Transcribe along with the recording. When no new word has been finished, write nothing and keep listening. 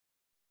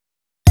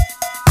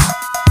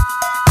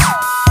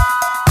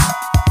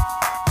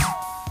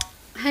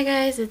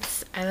guys,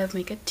 it's I Love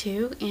Makeup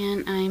too,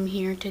 and I'm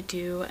here to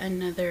do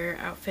another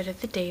outfit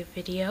of the day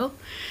video.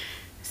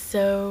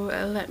 So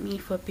let me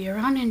flip you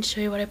around and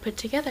show you what I put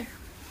together.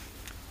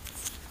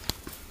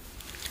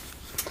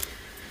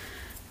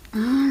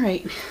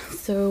 Alright,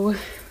 so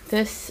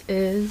this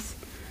is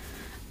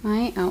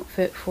my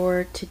outfit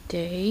for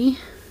today.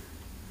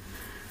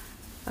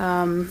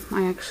 I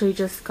actually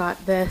just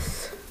got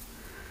this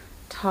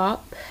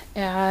top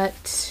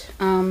at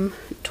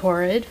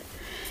Torrid,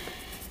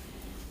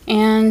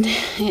 and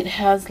it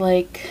has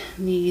like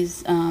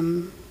these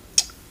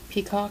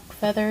peacock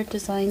feather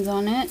designs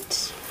on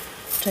it,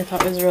 which I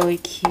thought was really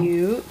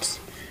cute.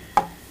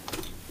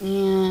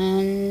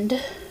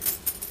 And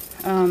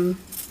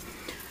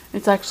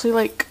it's actually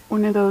like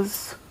one of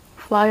those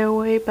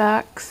flyaway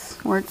backs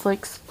where it's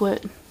like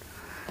split.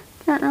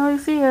 Can't really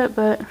see it,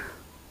 but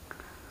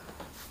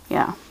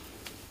yeah.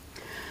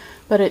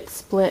 But it's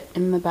split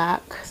in the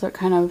back, so it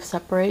kind of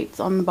separates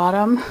on the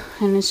bottom,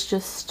 and it's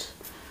just,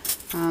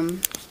 I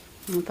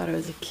thought it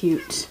was a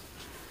cute,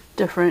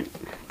 different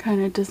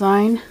kind of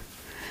design.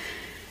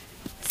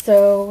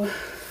 So,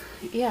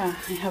 yeah,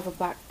 I have a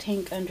black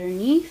tank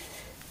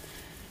underneath,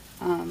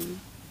 and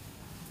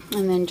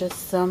then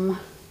just some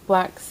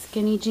black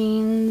skinny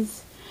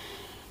jeans,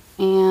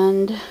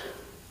 and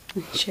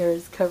the chair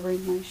is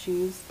covering my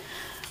shoes,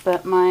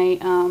 but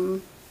my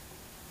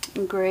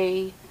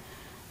gray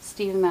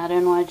Steve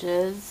Madden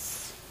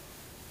wedges,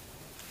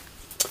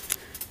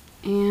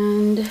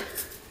 and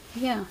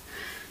yeah,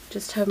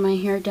 just have my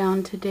hair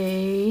down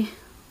today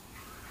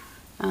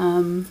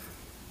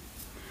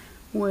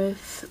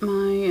with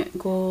my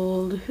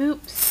gold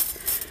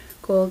hoops,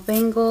 gold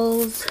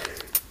bangles,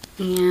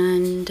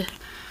 and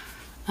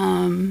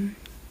kind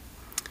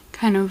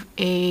of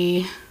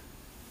a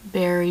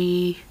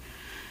berry,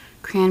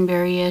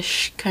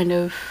 cranberry-ish kind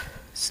of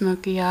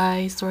smoky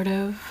eye sort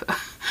of.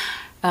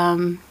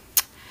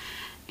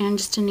 And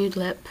just a nude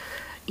lip.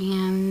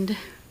 And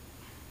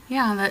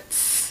yeah,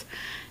 that's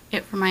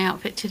it for my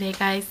outfit today,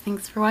 guys.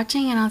 Thanks for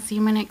watching, and I'll see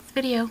you in my next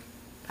video.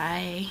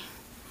 Bye.